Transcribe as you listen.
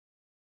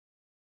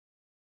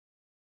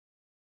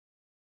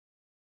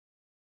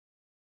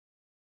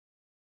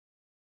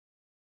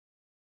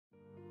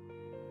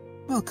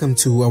Welcome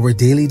to our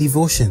daily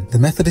devotion. The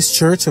Methodist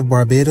Church of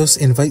Barbados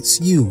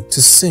invites you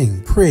to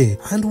sing, pray,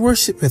 and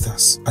worship with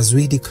us as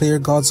we declare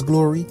God's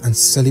glory and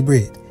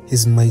celebrate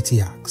His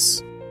mighty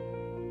acts.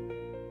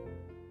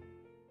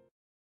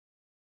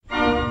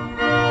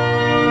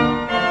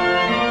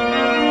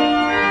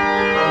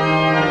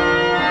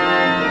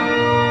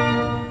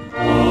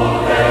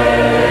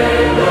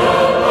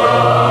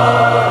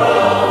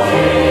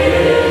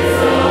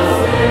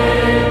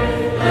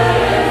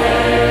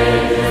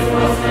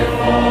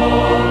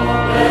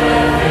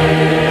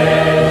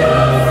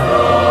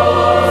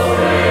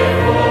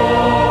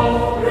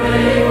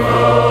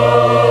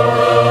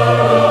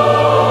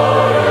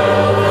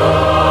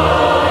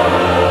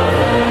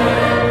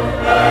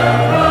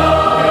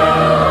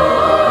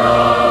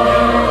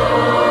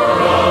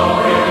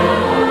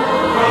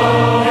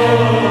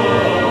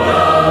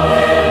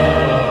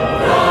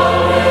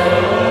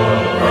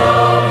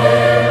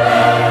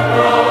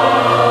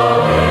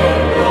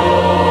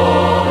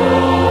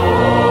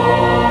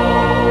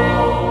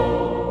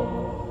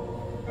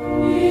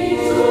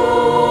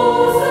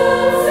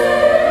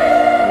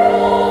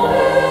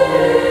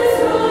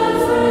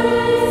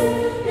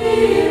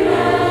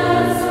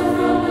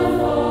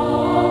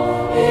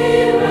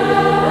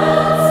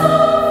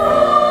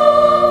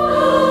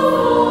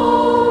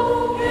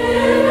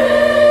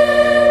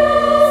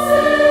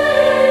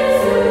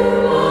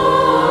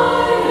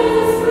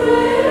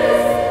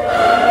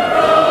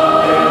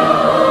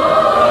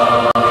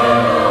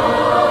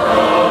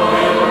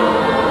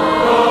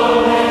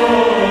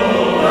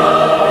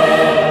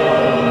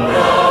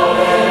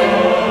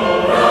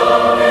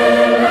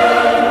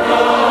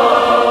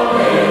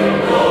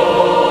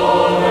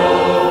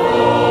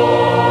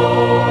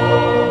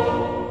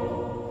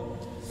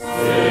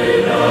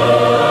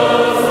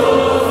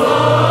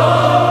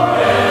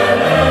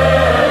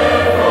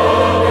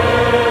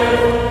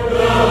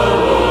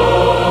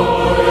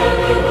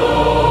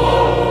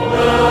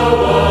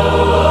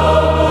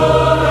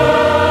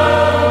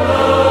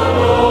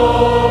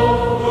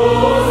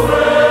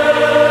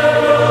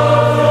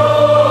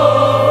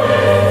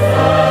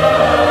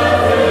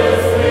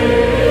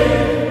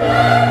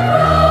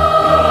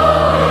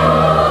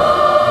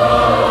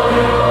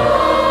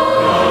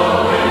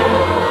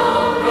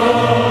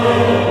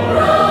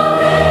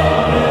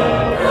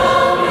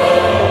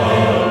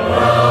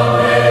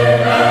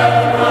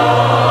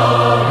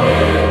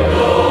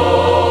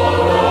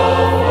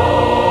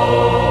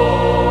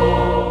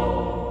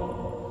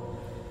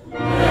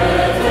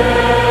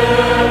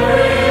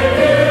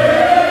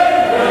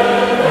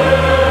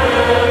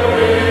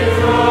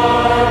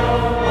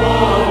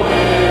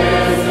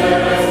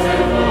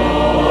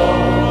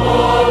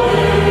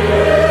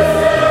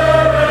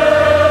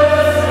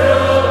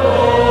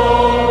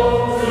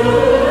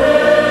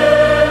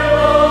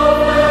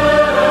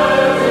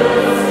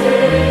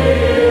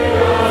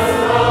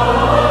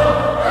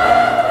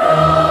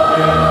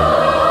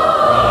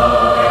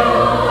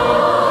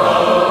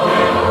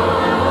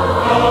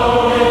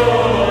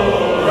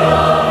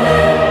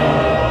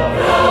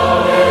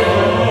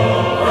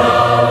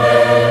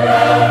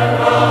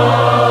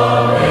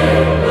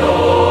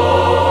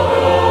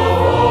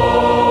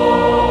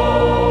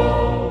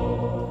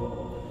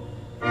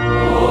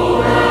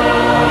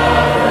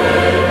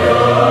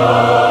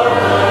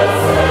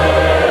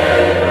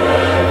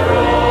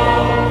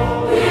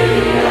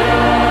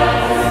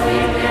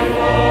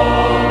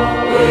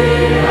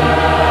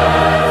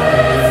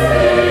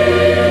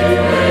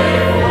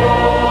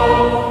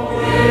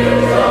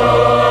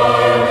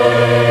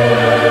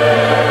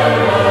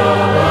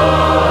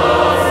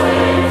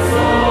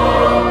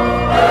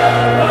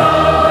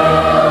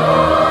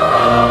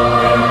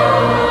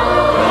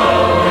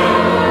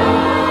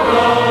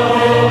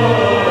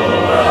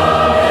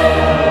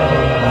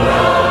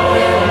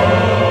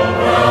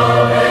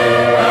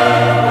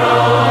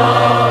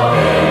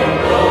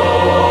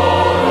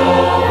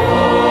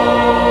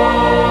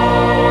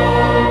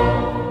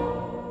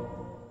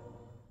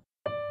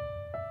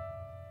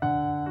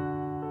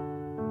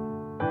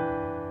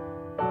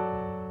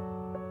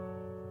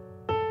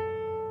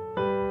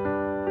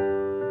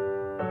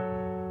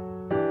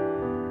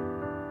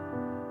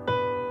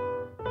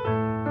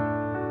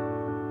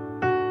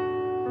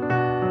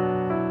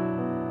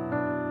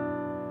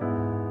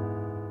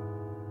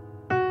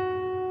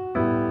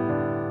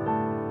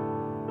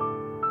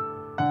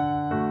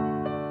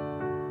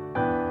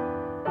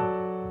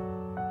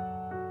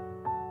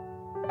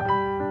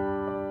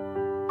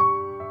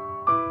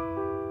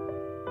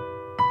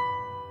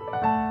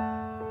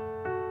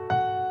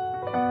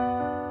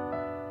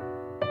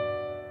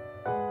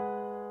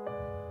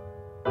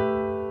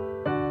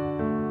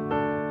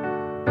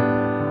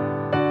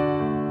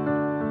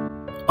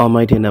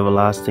 Almighty and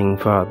everlasting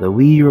Father,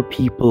 we your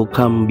people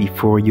come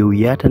before you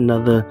yet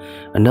another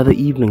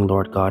evening,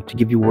 Lord God, to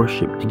give you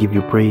worship, to give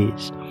you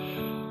praise.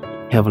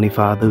 Heavenly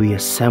Father, we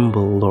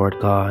assemble, Lord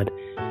God,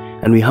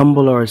 and we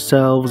humble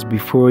ourselves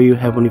before you,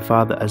 Heavenly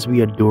Father, as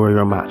we adore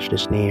your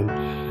matchless name.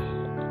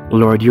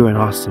 Lord, you're an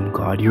awesome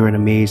God. You're an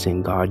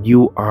amazing God.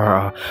 You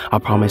are a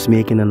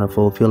promise-making and a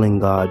fulfilling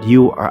God.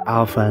 You are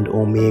Alpha and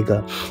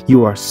Omega.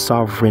 You are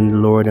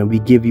sovereign, Lord, and we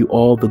give you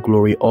all the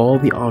glory, all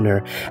the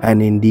honor,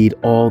 and indeed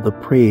all the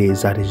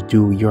praise that is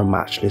due your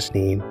matchless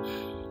name.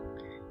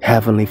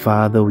 Heavenly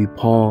Father, we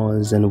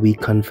pause and we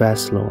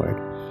confess, Lord,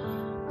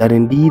 that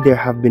indeed there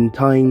have been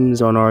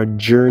times on our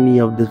journey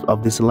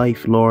of this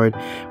life, Lord,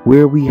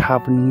 where we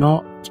have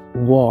not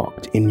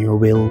walked in your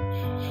will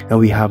and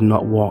we have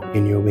not walked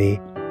in your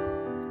way.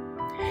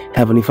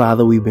 Heavenly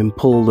Father, we've been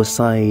pulled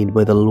aside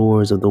by the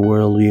lures of the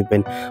world. We've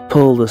been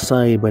pulled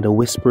aside by the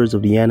whispers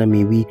of the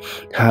enemy. We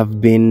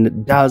have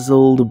been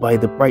dazzled by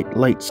the bright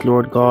lights,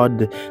 Lord God,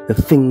 the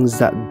things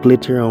that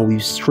glitter, and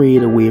we've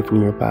strayed away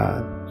from your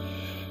path.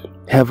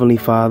 Heavenly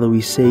Father,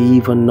 we say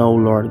even now,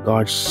 Lord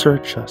God,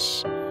 search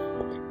us.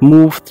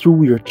 Move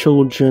through your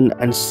children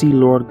and see,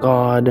 Lord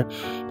God,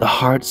 the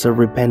hearts of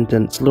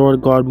repentance.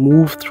 Lord God,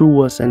 move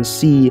through us and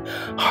see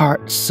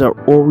hearts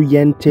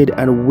oriented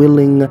and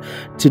willing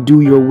to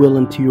do your will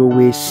and to your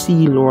way.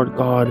 See, Lord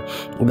God,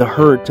 the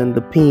hurt and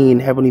the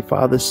pain. Heavenly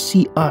Father,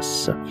 see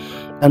us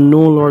and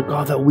know, Lord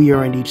God, that we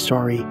are indeed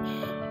sorry.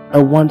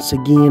 And once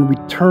again, we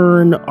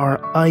turn our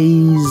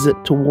eyes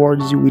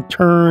towards you. We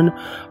turn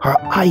our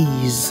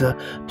eyes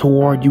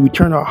toward you. We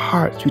turn our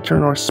hearts. We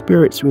turn our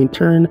spirits. We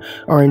turn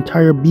our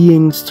entire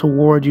beings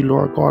toward you,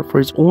 Lord God. For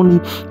it's only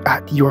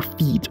at your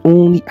feet,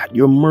 only at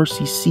your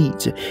mercy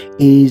seat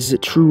is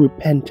true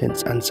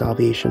repentance and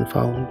salvation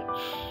found.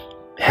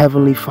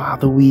 Heavenly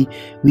Father, we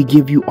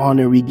give you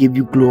honor. We give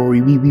you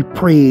glory. We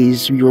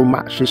praise your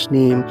matchless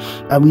name.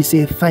 And we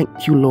say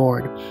thank you,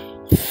 Lord.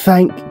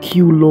 Thank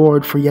you,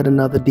 Lord, for yet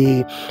another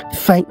day.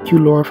 Thank you,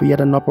 Lord, for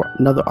yet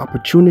another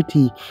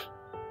opportunity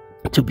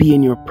to be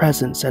in your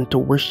presence and to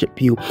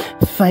worship you.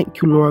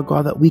 Thank you, Lord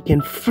God, that we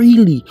can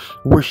freely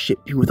worship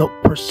you without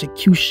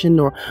persecution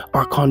or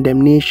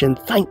condemnation.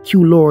 Thank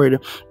you,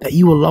 Lord, that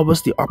you allow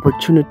us the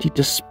opportunity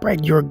to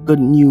spread your good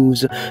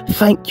news.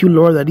 Thank you,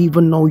 Lord, that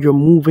even now you're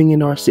moving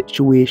in our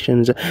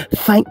situations.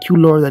 Thank you,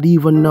 Lord, that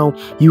even now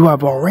you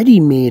have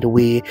already made a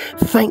way.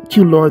 Thank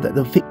you, Lord, that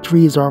the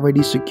victory is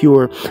already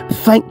secure.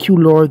 Thank you,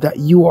 Lord, that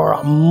you are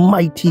a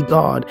mighty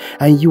God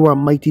and you are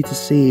mighty to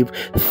save.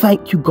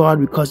 Thank you, God,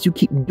 because you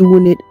keep doing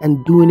it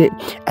and doing it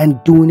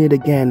and doing it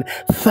again.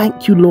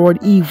 Thank you, Lord,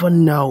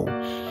 even now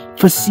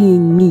for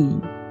seeing me,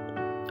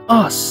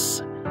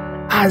 us,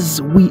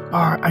 as we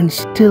are and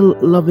still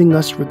loving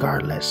us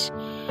regardless.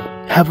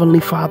 Heavenly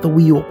Father,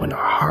 we open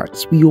our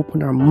hearts, we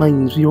open our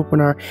minds, we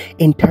open our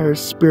entire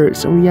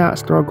spirits, and we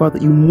ask, Lord God,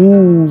 that you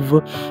move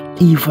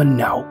even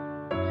now.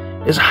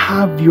 Just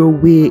have your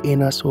way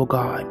in us, oh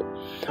God.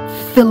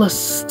 Fill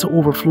us to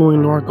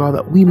overflowing, Lord God,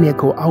 that we may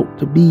go out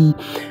to be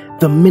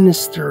the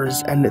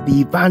ministers and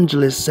the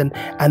evangelists and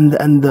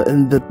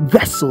the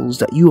vessels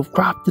that you have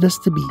crafted us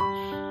to be,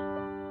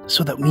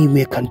 so that we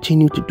may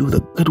continue to do the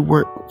good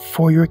work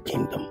for your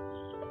kingdom.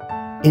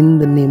 In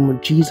the name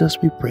of Jesus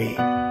we pray.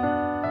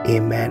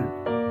 Amen.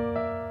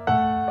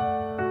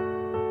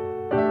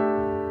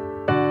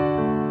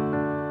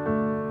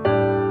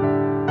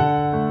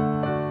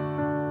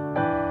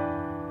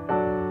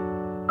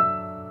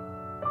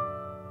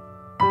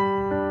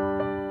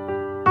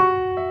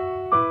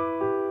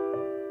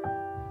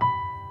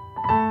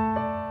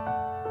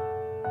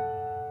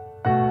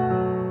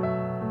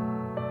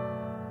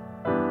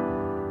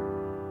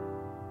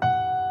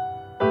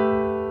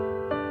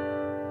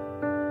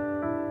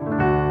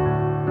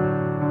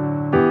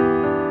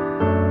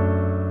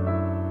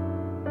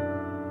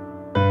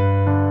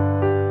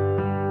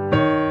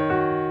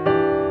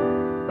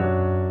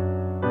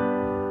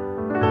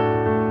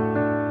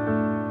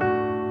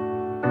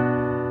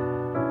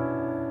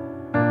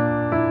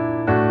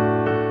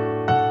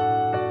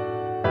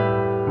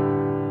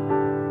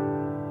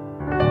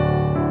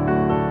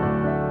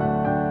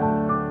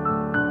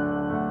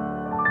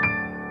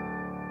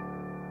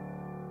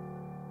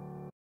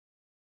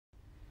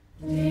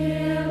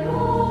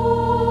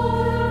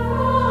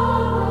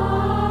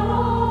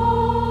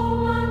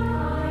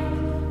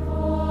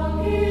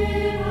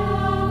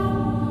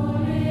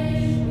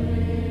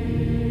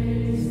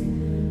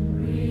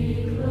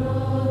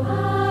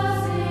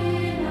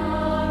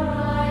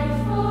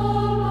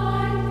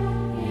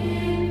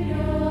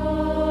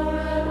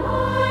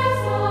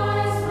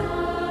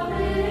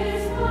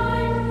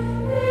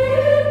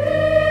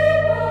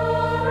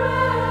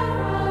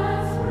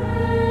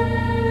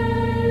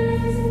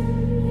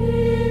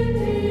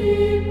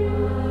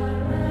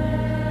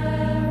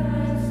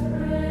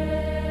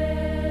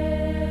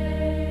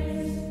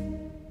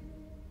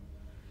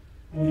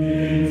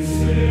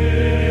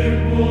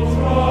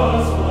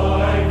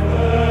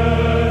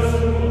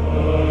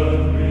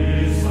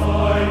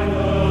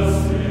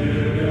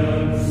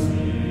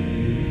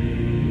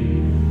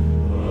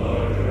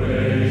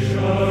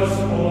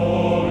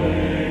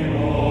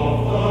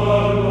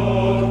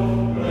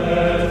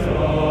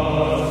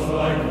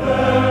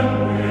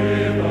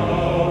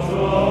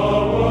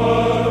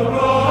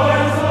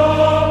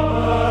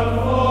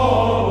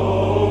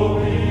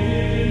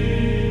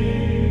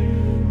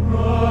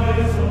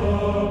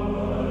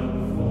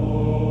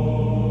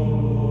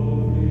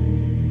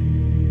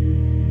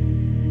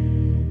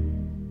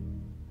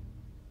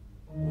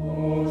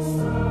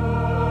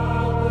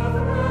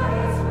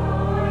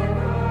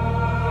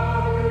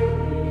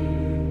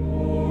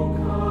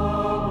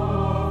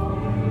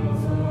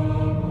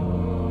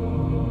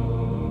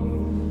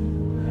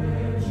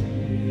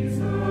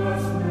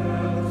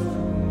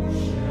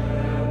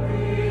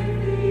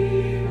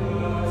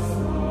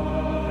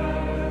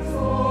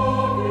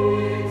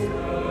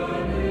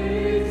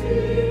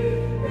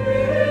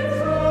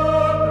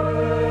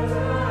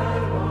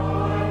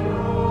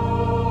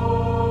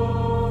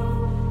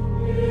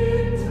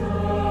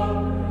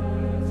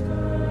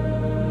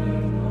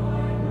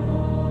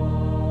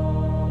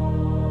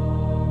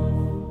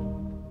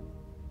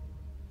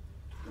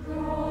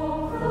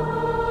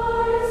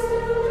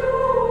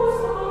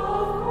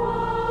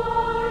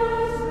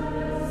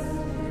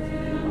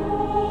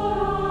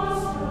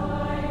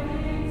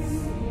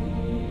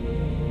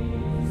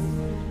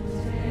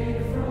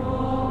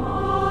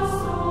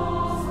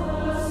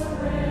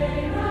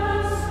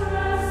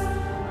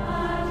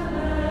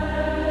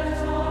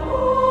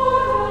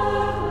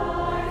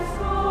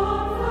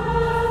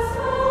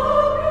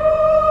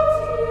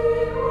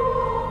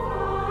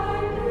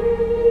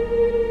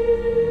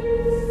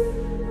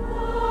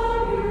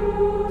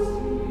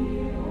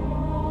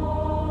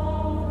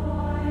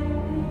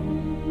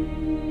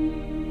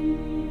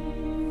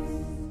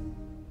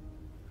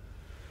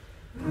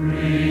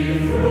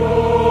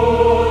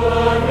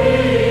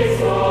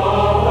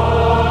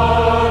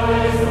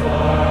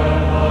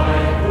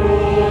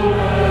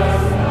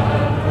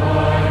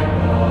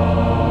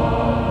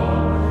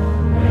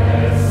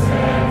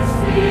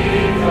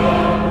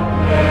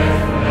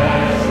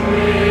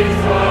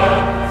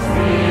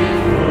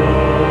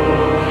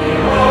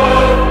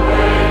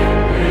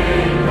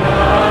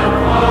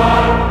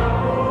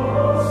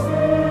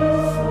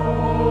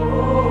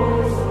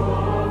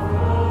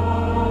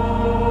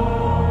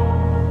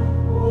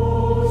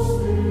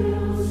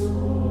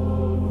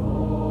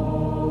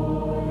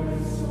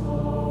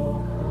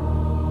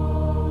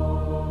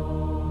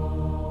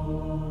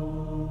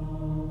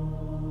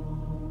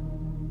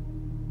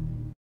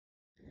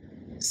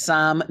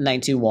 Psalm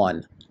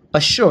 91.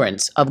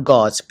 Assurance of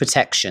God's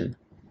protection.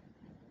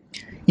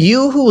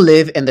 You who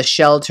live in the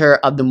shelter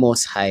of the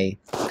Most High,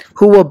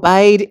 who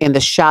abide in the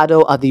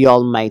shadow of the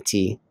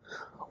Almighty,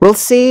 will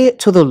say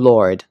to the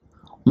Lord,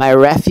 my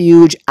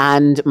refuge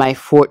and my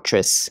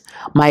fortress,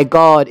 my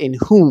God in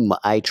whom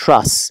I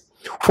trust.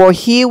 For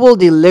he will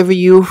deliver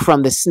you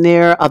from the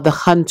snare of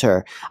the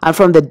hunter and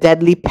from the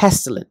deadly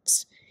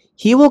pestilence.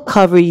 He will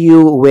cover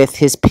you with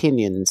his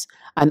pinions,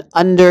 and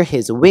under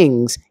his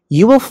wings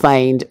you will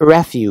find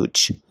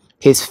refuge.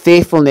 His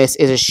faithfulness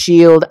is a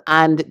shield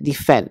and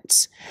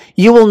defense.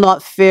 You will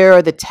not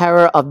fear the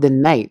terror of the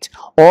night,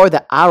 or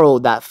the arrow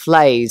that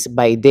flies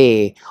by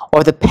day,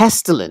 or the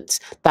pestilence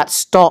that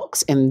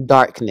stalks in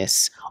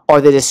darkness,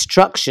 or the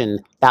destruction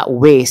that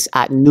wastes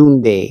at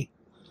noonday.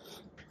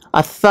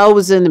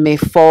 1,000 may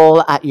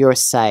fall at your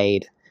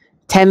side,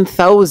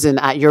 10,000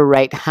 at your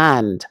right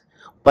hand,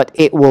 but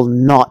it will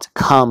not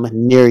come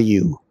near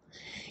you.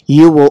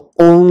 You will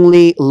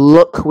only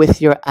look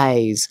with your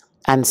eyes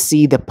and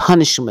see the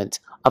punishment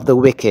of the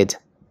wicked.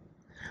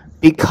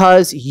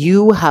 Because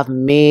you have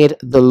made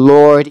the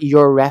Lord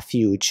your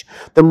refuge,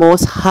 the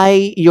Most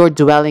High your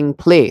dwelling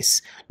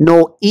place,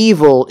 no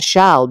evil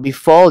shall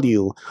befall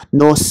you,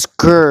 no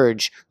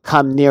scourge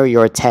come near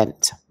your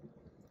tent.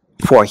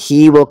 For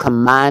he will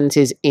command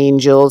his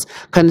angels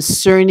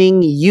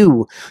concerning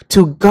you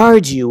to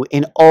guard you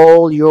in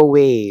all your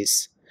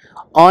ways.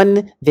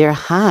 On their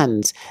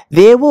hands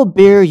they will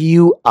bear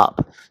you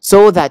up,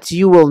 so that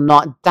you will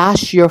not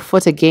dash your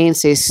foot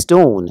against a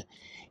stone.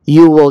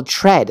 You will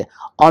tread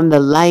on the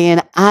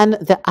lion and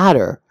the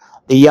adder,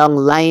 the young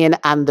lion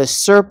and the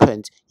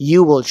serpent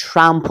you will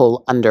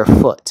trample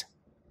underfoot.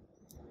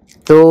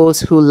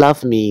 Those who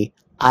love me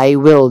I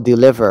will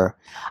deliver.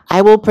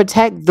 I will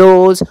protect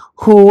those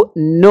who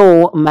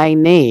know my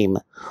name.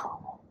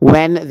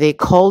 When they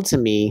call to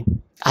me,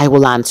 I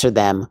will answer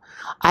them.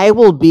 I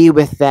will be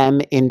with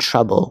them in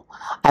trouble.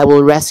 I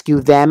will rescue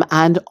them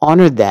and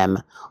honor them.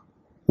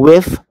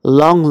 With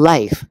long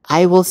life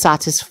I will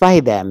satisfy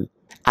them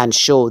and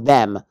show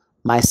them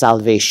my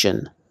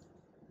salvation.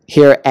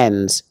 Here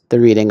ends the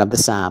reading of the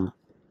Psalm.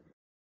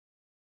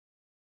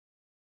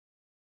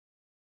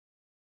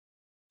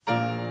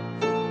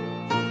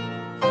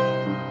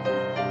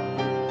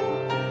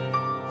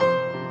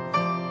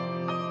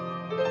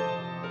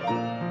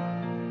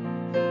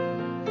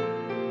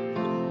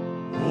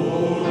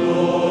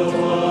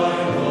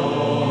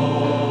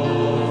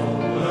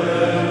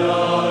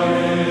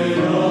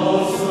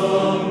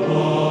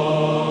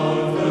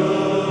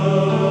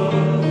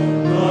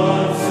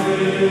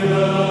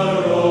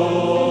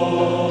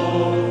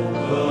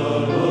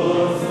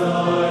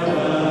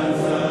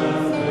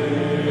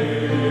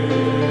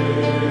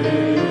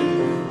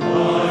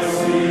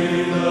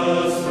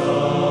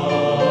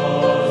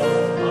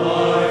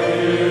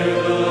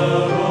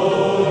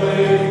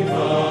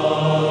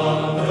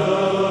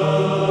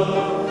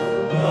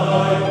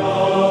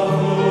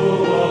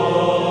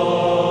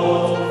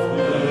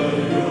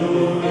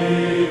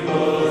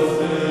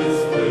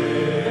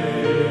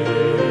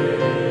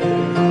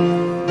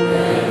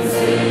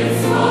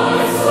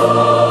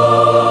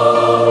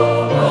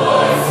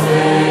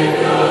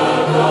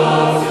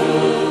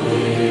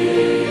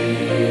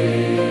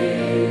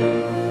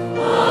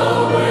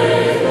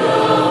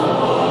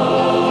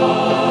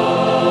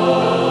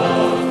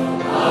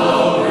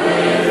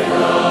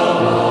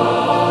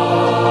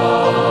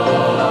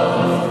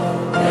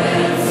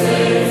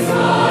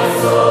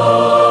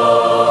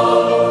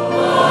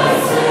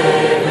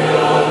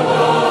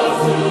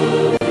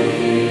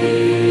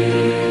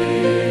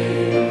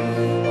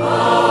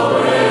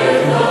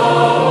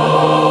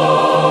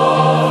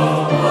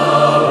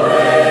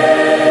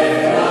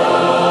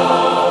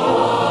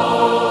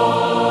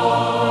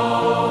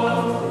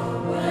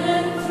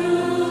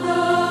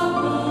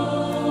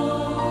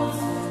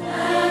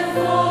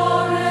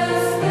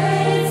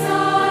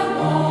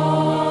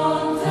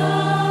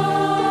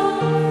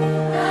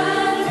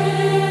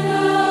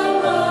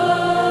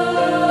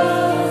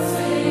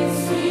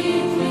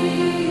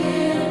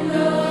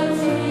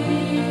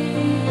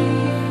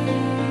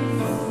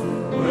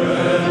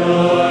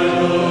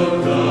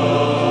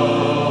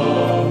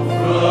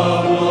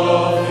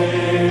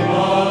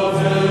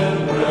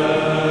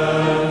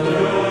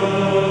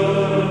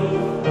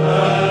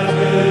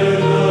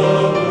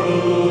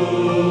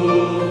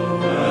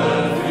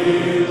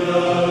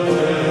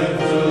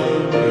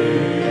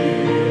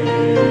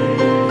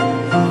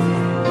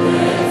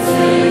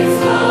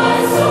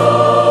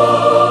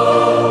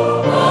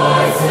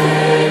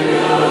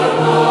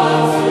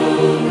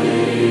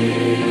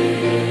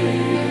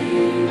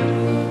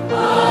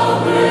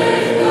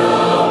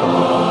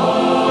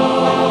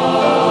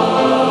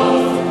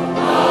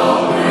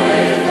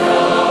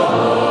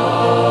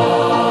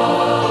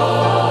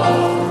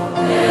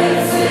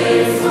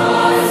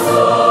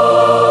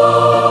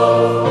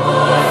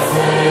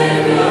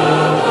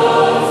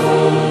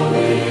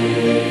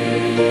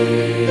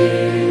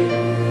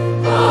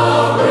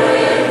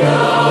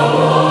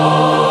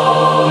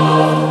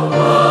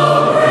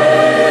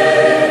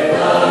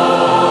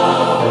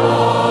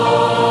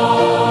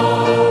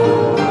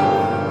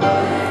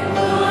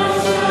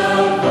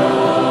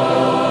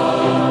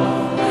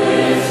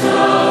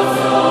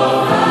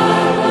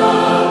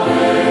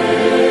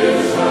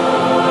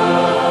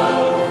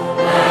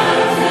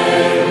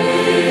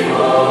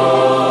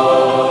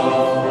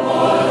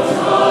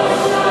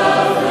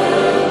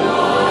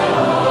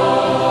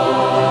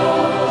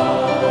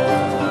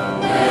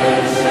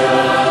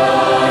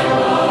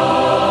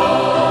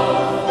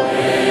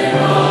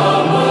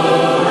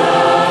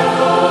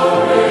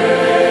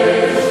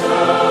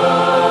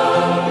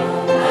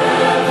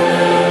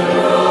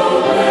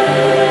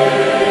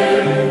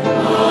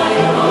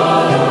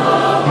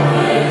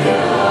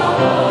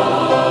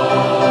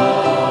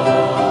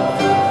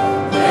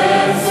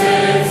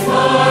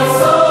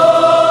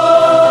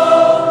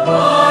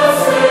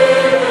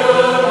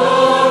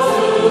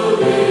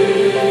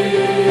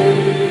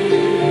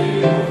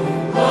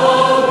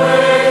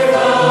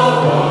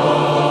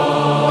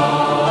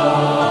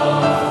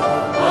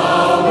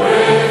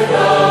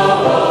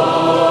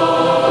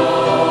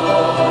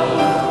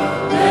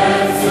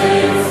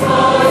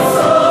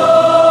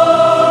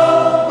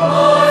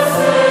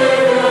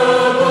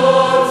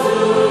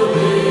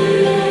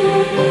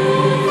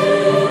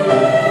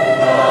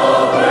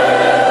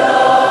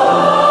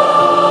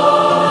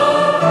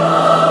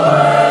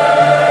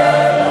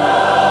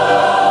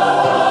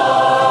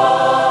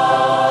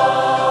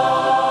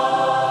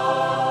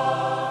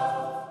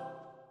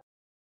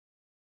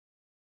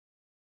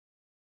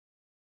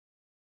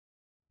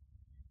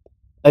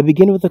 I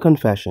begin with a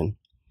confession.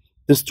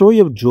 The story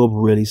of Job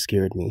really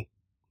scared me.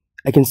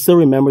 I can still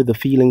remember the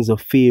feelings of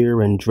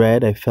fear and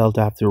dread I felt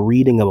after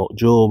reading about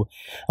Job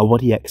and what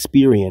he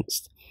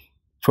experienced.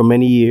 For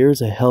many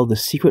years, I held the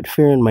secret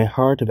fear in my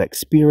heart of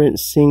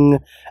experiencing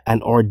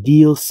an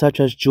ordeal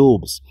such as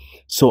Job's,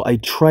 so I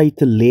tried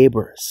to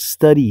labor,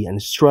 study,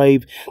 and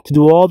strive to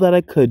do all that I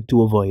could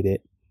to avoid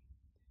it.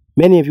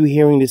 Many of you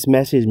hearing this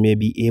message may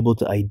be able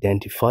to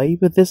identify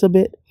with this a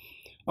bit,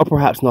 or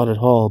perhaps not at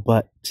all,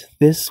 but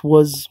this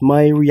was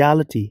my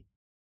reality.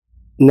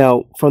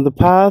 Now, from the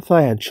path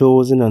I had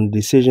chosen and the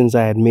decisions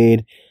I had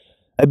made,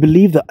 I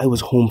believed that I was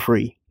home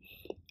free,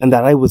 and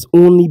that I was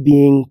only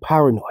being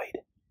paranoid.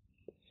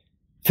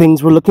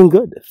 Things were looking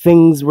good.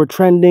 Things were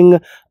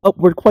trending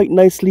upward quite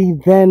nicely.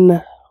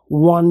 Then,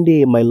 one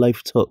day, my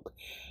life took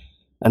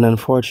an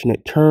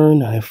unfortunate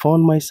turn, and I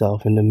found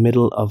myself in the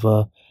middle of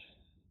a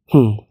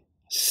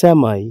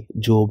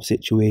semi-Job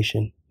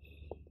situation.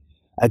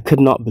 I could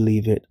not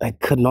believe it. I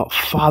could not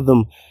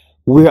fathom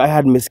where I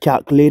had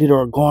miscalculated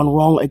or gone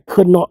wrong. I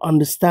could not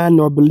understand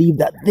nor believe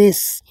that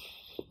this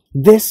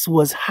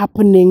was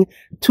happening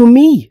to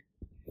me.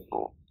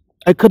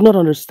 I could not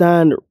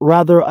understand.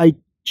 Rather, I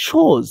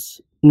chose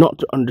not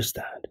to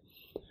understand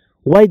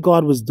why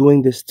God was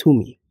doing this to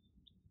me.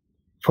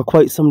 For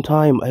quite some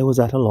time, I was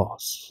at a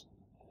loss.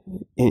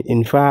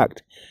 In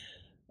fact,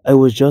 I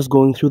was just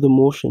going through the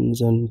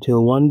motions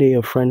until one day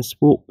a friend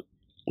spoke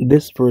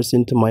this verse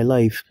into my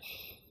life.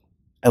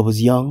 I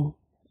was young,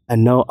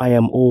 and now I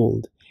am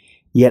old,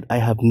 yet I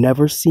have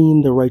never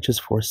seen the righteous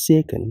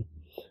forsaken,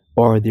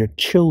 or their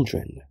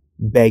children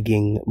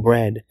begging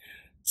bread.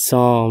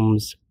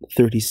 Psalms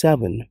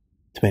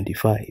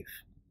 37:25.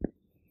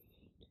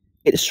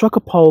 It struck a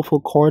powerful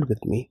chord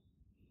with me,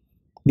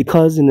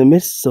 because in the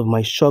midst of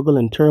my struggle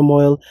and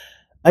turmoil,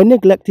 I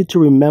neglected to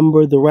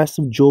remember the rest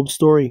of Job's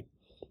story.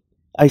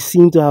 I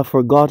seemed to have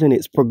forgotten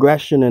its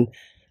progression, and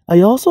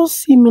I also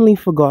seemingly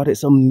forgot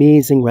its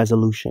amazing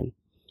resolution.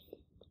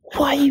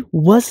 Why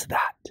was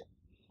that?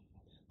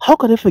 How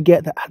could I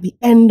forget that at the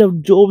end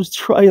of Job's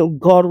trial,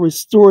 God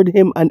restored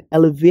him and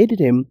elevated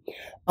him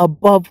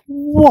above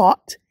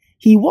what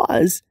he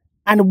was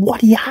and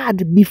what he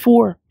had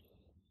before?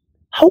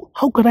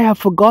 How could I have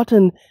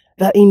forgotten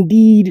that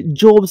indeed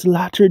Job's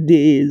latter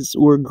days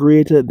were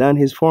greater than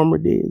his former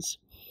days?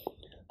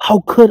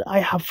 How could I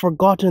have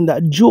forgotten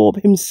that Job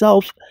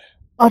himself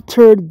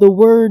uttered the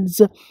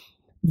words,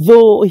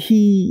 "Though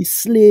he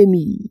slay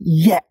me,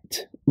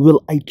 yet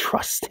will I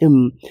trust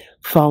him,"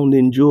 found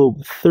in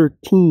Job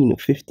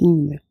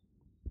 13:15.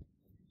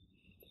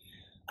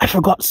 I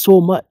forgot so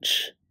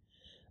much,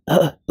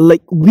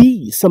 like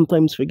we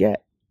sometimes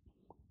forget.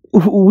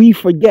 We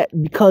forget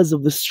because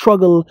of the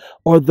struggle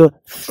or the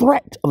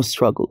threat of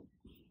struggle.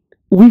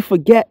 We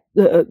forget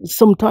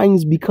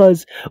sometimes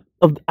because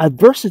of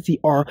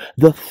adversity or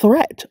the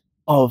threat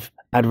of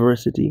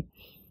adversity.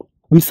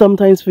 We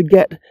sometimes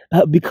forget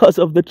because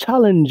of the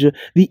challenge,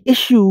 the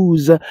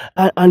issues, or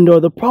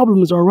the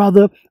problems, or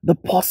rather the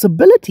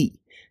possibility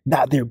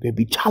that there may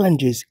be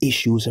challenges,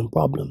 issues, and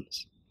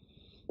problems.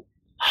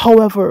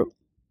 However,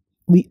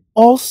 we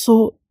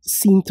also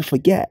seem to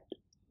forget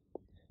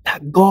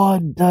that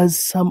God does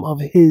some of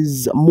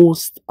his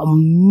most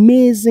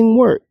amazing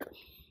work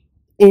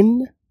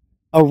in,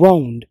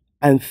 around,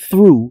 and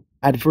through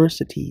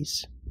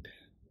adversities.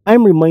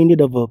 I'm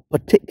reminded of a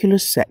particular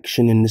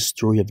section in the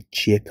story of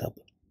Jacob.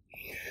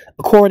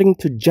 According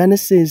to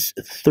Genesis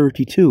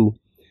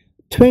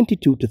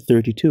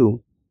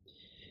 32:22-32,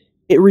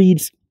 it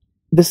reads,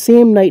 "The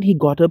same night he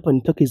got up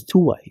and took his 2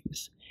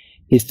 wives,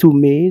 his 2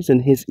 maids,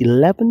 and his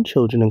 11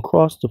 children, and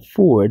crossed the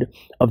ford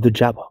of the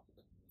Jabbok.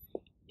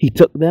 He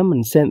took them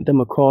and sent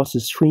them across the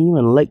stream,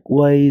 and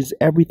likewise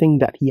everything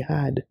that he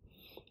had.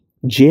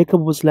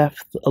 Jacob was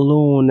left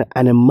alone,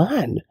 and a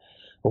man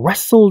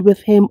wrestled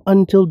with him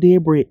until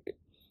daybreak.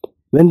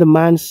 When the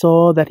man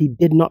saw that he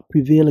did not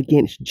prevail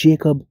against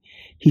Jacob,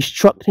 he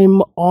struck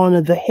him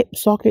on the hip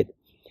socket,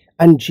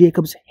 and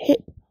Jacob's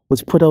hip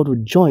was put out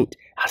of joint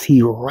as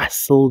he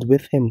wrestled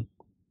with him.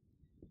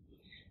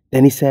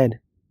 Then he said,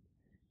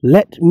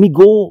 'Let me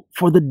go,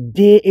 for the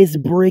day is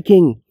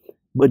breaking.'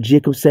 But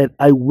Jacob said,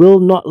 'I will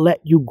not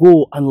let you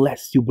go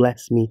unless you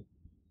bless me.'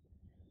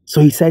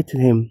 So he said to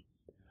him,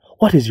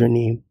 'What is your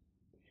name?'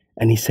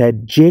 And he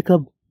said,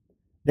 'Jacob.'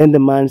 Then the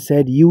man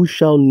said, 'You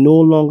shall no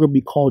longer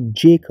be called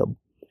Jacob,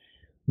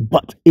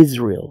 but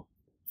Israel,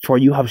 for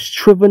you have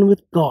striven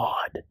with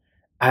God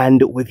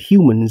and with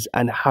humans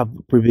and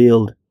have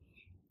prevailed.'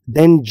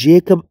 Then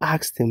Jacob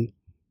asked him,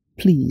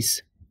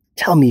 'Please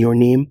tell me your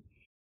name.'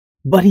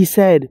 But he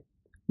said,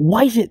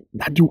 'Why is it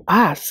that you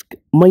ask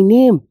my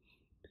name?'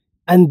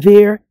 And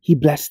there he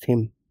blessed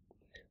him.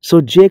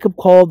 So Jacob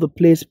called the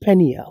place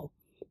Peniel,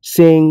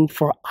 saying,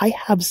 'For I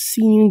have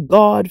seen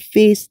God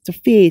face to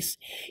face,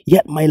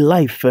 yet my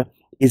life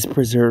is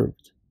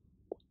preserved.'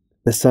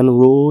 The sun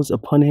rose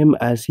upon him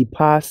as he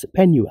passed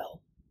Peniel,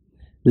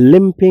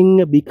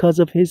 limping because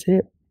of his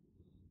hip.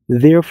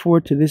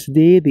 Therefore, to this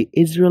day, the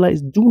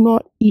Israelites do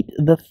not eat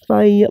the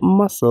thigh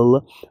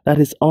muscle that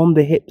is on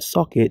the hip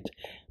socket,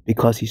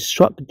 because he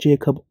struck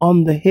Jacob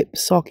on the hip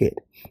socket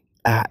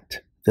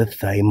at the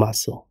thigh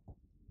muscle.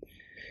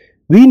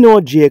 We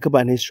know Jacob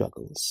and his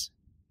struggles.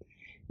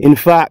 In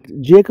fact,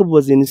 Jacob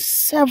was in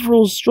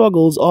several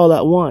struggles all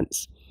at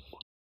once.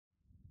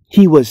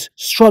 He was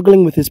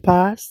struggling with his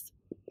past.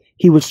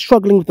 He was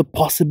struggling with the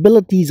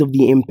possibilities of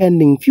the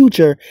impending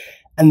future.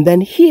 And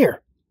then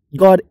here,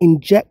 God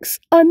injects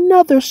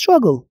another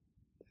struggle.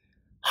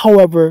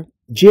 However,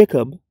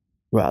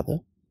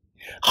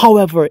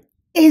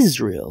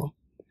 Israel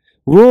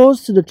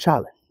rose to the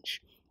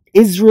challenge.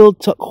 Israel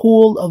took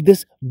hold of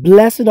this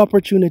blessed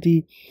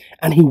opportunity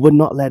and he would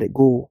not let it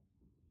go.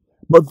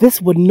 But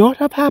this would not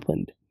have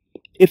happened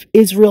if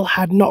Israel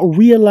had not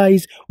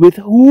realized with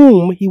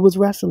whom he was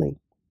wrestling.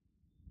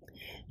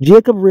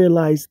 Jacob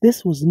realized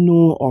this was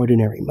no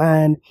ordinary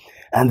man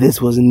and this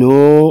was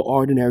no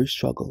ordinary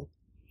struggle.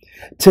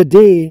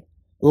 Today,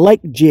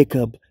 like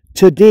Jacob,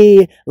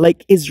 today,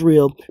 like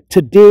Israel,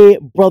 today,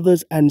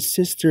 brothers and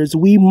sisters,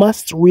 we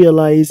must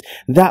realize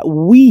that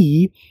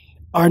we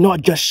are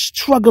not just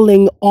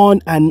struggling on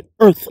an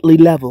earthly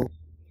level.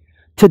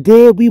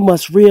 Today, we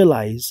must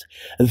realize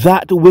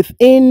that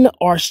within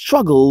our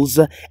struggles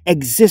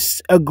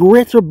exists a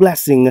greater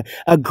blessing,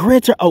 a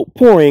greater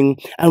outpouring,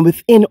 and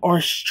within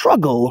our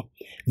struggle,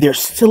 there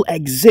still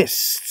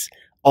exists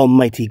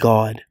Almighty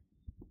God.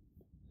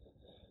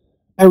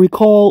 I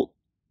recall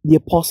the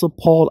Apostle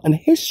Paul and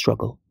his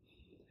struggle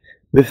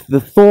with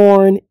the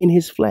thorn in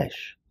his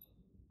flesh.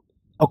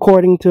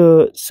 According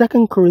to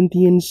 2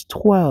 Corinthians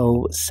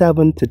 12,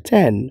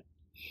 7-10,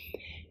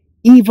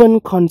 even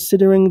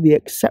considering the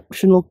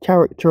exceptional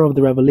character of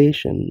the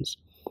revelations,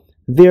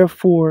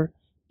 therefore,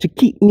 to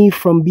keep me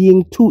from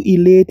being too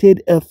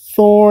elated, a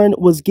thorn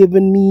was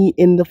given me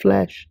in the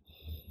flesh,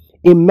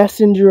 a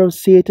messenger of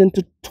Satan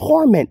to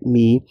torment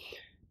me,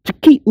 to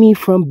keep me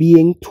from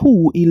being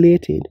too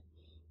elated.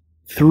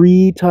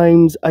 3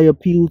 times I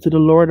appealed to the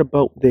Lord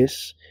about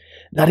this,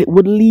 that it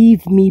would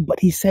leave me,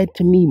 but he said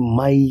to me,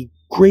 my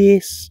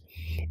grace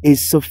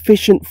is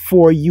sufficient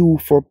for you,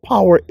 for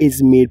power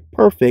is made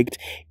perfect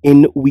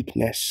in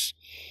weakness.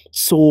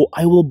 So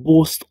I will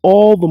boast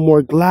all the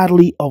more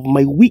gladly of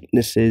my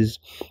weaknesses,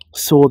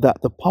 so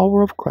that the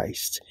power of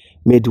Christ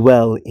may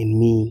dwell in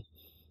me.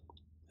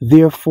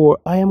 Therefore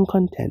I am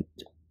content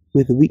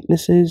with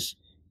weaknesses,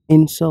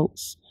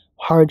 insults,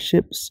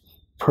 hardships,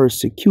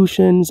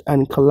 persecutions,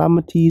 and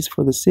calamities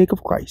for the sake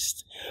of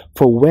Christ.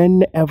 For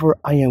whenever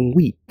I am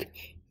weak,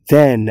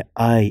 then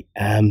I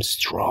am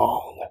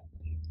strong.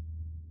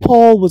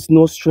 Paul was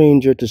no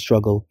stranger to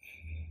struggle.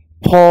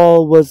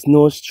 Paul was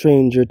no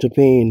stranger to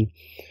pain.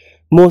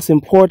 Most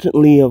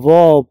importantly of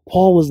all,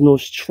 Paul was no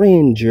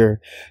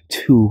stranger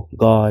to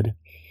God.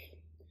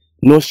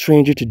 No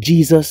stranger to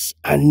Jesus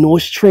and no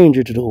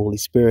stranger to the Holy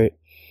Spirit.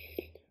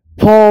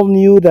 Paul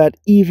knew that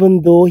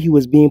even though he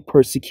was being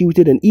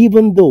persecuted and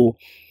even though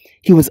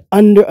he was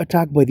under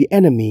attack by the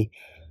enemy,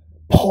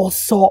 Paul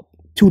sought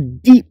to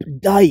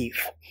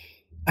dive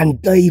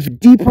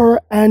deeper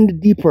and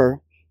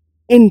deeper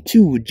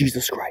into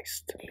Jesus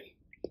Christ.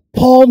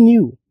 Paul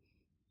knew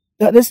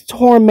that this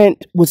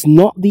torment was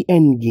not the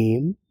end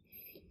game.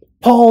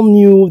 Paul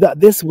knew that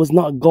this was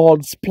not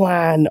God's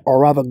plan,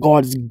 or rather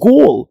God's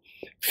goal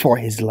for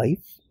his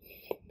life.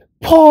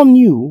 Paul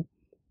knew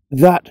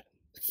that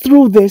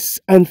through this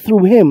and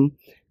through him,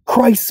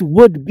 Christ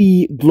would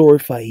be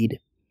glorified.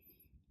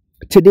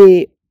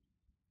 Today,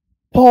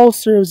 Paul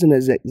serves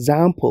as an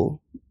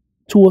example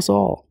to us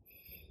all.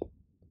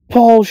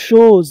 Paul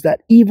shows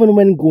that even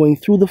when going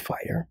through the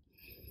fire,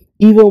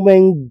 even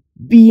when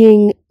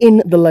being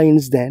in the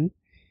lion's den,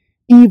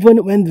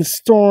 even when the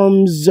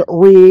storms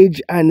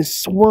rage and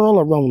swirl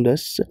around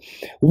us,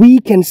 we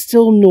can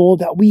still know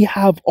that we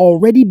have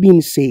already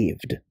been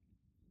saved.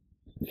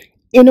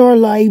 In our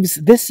lives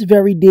this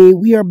very day,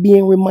 we are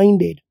being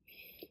reminded,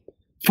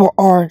 for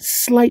our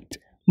slight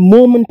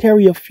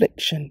momentary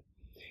affliction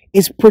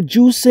is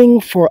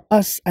producing for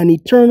us an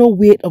eternal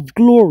weight of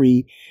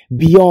glory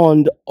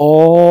beyond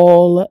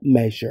all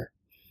measure.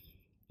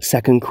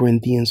 2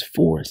 Corinthians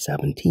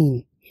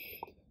 4:17.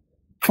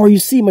 For you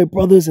see, my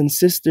brothers and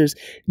sisters,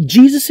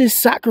 Jesus'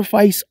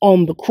 sacrifice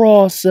on the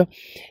cross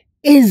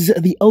is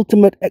the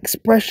ultimate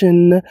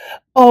expression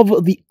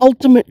of the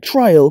ultimate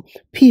trial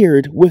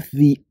paired with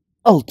the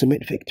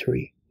ultimate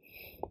victory.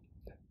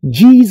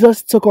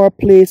 Jesus took our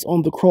place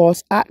on the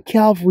cross at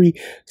Calvary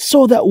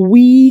so that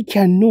we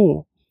can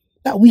know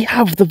that we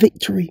have the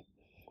victory.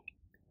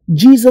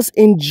 Jesus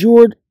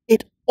endured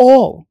it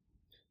all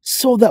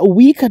so that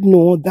we could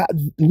know that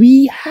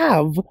we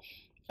have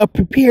a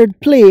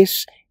prepared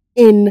place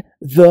in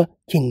the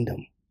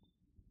kingdom.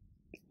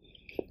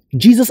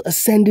 Jesus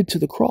ascended to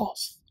the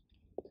cross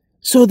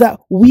so that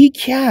we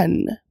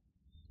can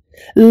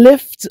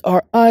lift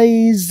our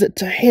eyes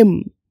to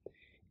him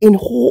in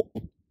hope,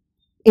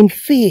 in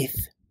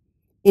faith,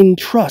 in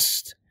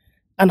trust,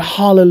 and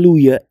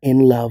hallelujah, in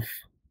love.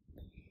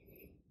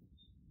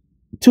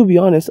 To be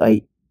honest,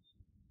 I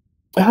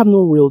have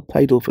no real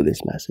title for this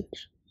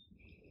message.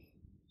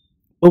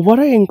 But what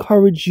I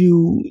encourage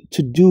you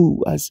to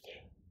do as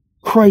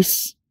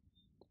Christ's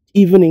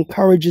even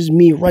encourages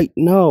me right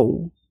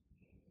now.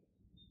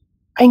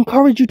 I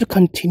encourage you to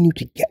continue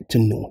to get to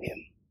know him.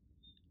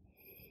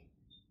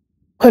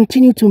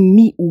 Continue to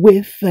meet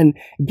with and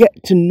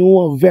get to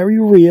know a very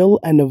real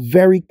and a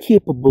very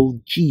capable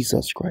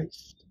Jesus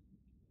Christ.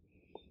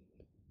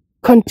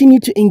 Continue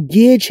to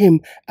engage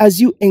him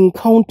as you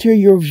encounter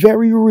your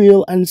very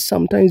real and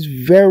sometimes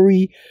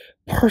very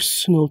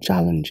personal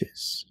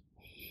challenges.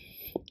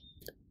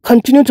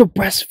 Continue to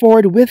press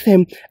forward with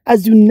him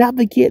as you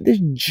navigate this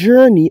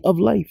journey of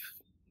life.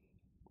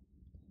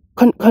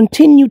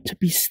 Continue to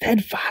be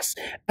steadfast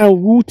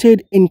and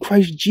rooted in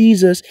Christ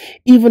Jesus,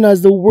 even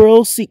as the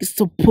world seeks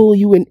to pull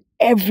you in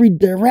every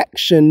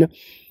direction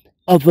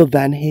other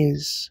than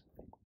his.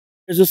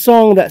 There's a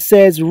song that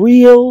says,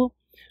 real,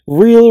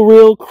 real,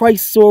 real,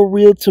 Christ so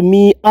real to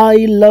me. I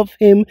love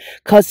him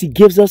because he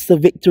gives us the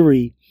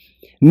victory.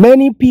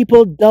 Many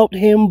people doubt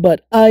him,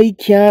 but I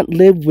can't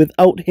live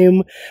without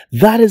him.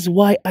 That is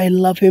why I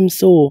love him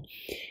so.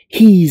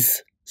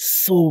 He's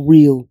so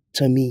real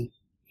to me.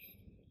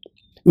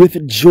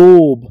 With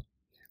Job,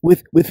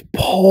 with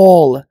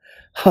Paul,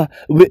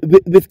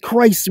 with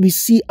Christ, we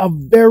see a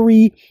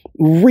very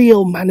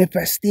real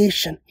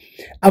manifestation,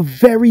 a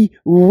very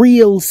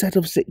real set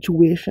of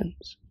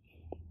situations.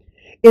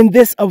 In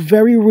this, a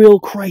very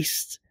real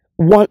Christ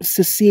wants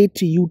to say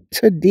to you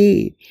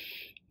today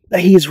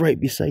that he is right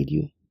beside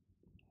you.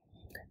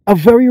 A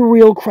very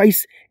real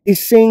Christ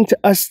is saying to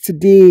us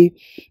today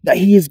that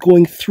he is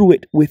going through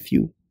it with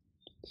you.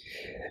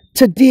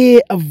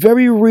 Today, a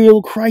very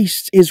real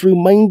Christ is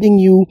reminding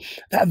you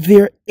that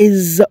there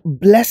is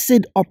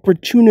blessed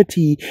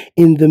opportunity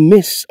in the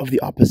midst of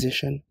the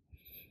opposition.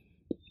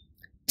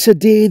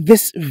 Today,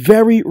 this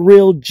very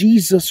real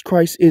Jesus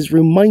Christ is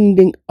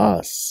reminding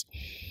us,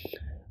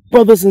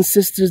 brothers and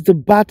sisters, the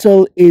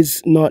battle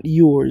is not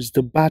yours.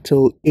 The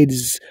battle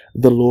is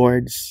the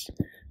Lord's.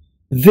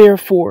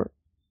 Therefore,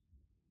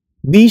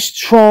 be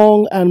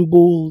strong and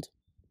bold.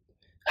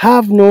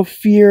 Have no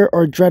fear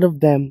or dread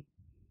of them,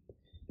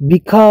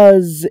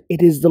 because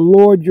it is the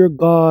Lord your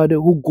God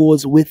who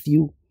goes with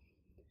you.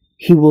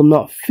 He will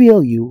not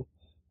fail you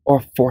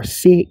or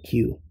forsake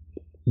you.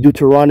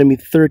 Deuteronomy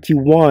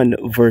 31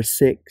 verse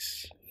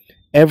 6.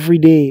 Every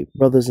day,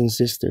 brothers and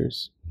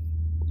sisters,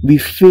 we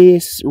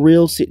face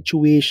real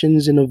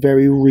situations in a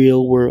very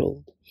real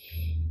world.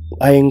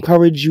 I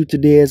encourage you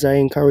today, as I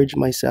encourage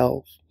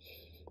myself,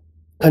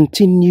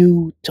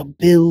 continue to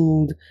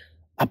build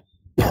a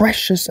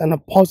precious and a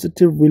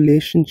positive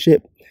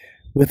relationship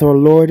with our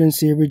Lord and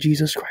Savior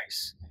Jesus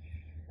Christ,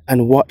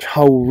 and watch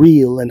how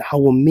real and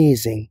how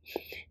amazing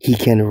he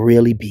can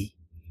really be.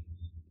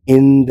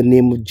 In the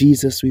name of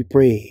Jesus we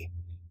pray.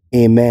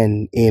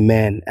 Amen,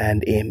 amen,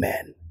 and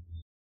amen.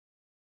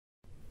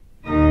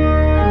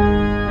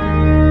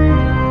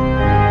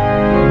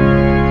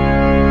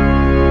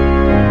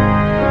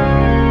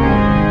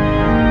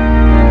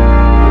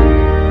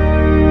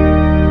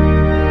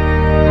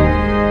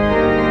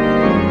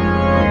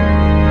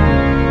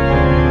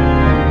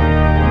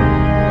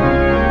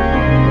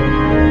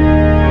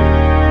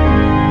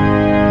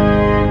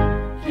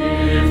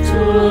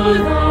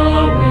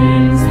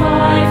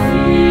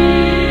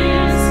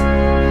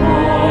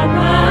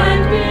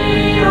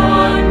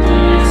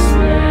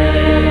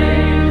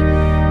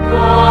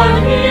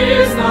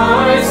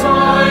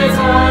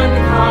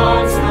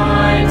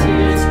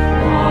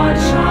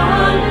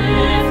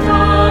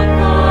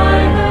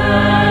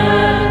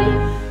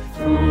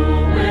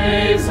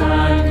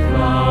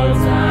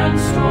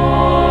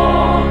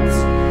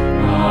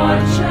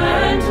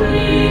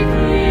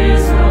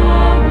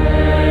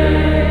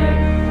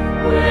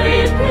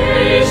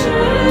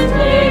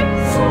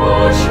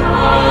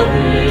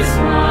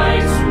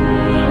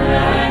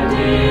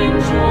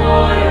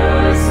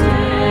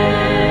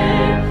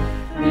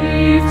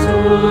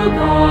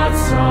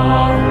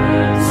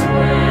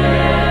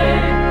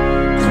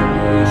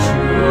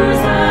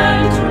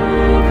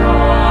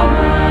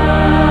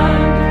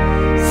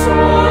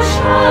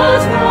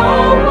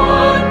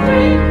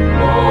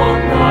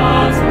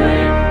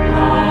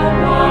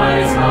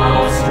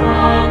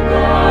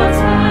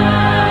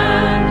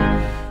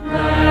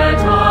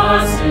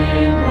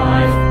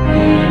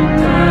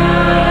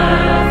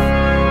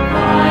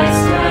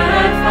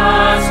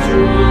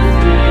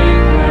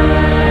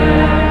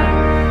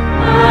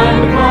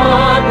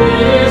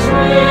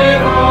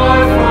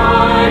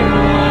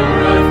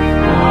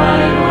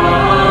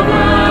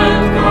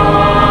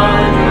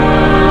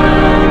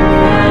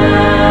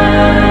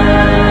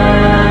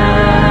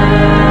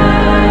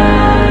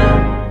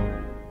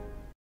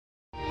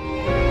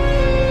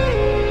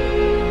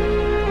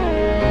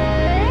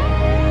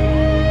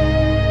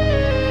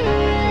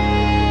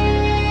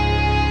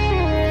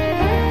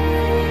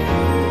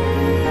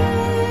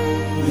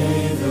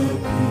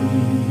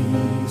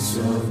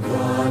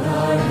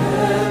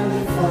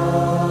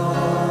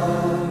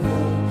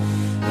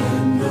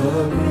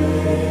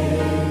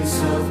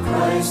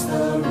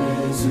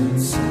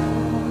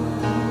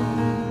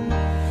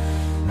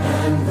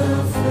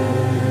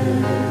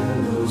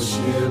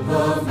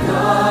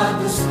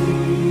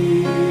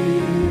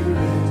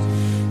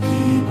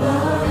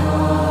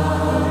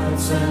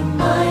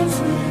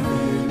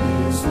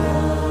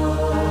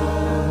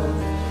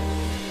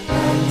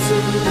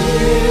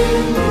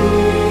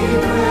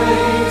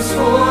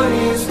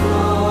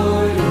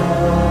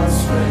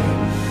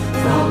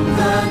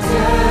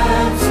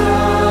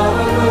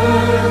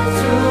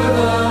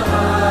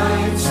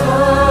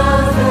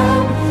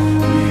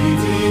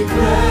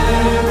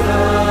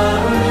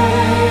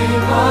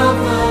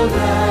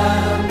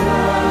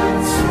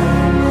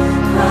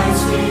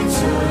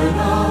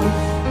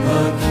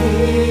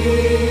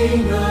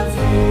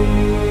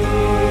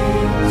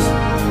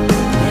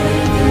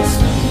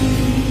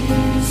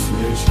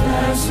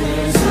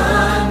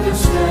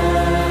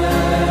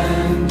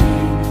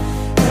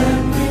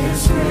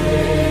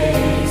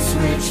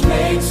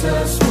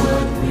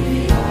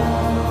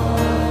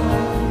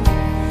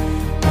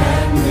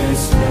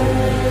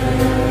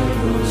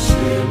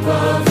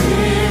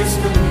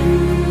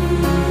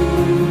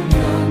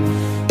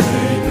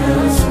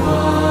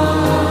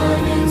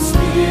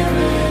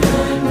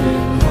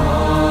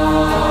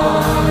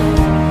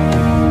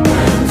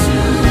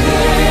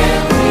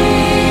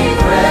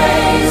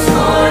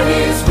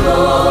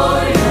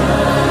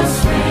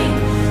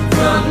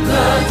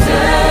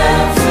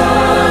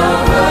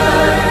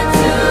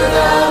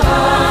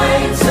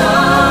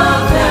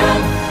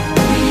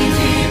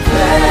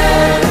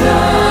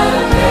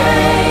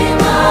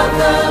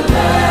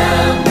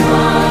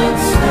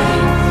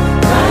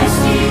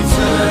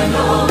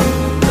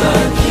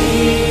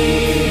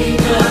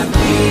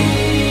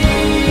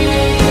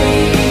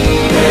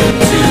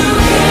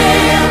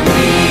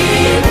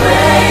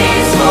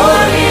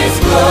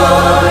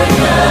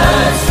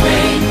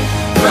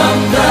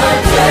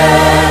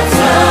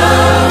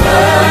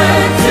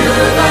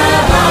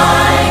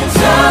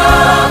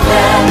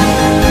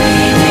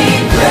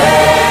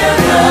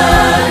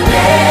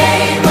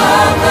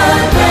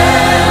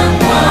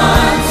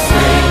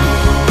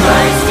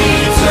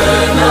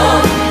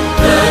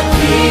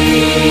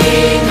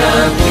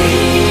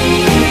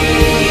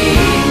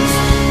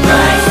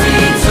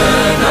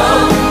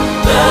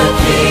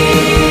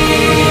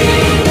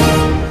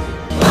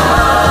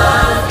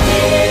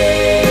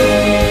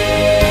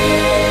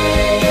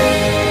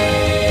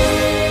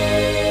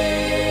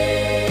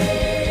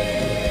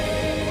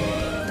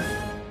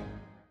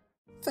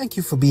 Thank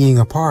you for being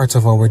a part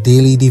of our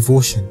daily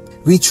devotion.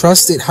 We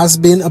trust it has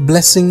been a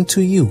blessing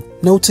to you.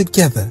 Now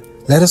together,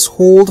 let us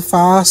hold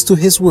fast to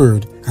His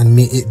word and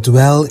may it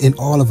dwell in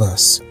all of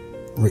us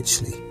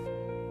richly.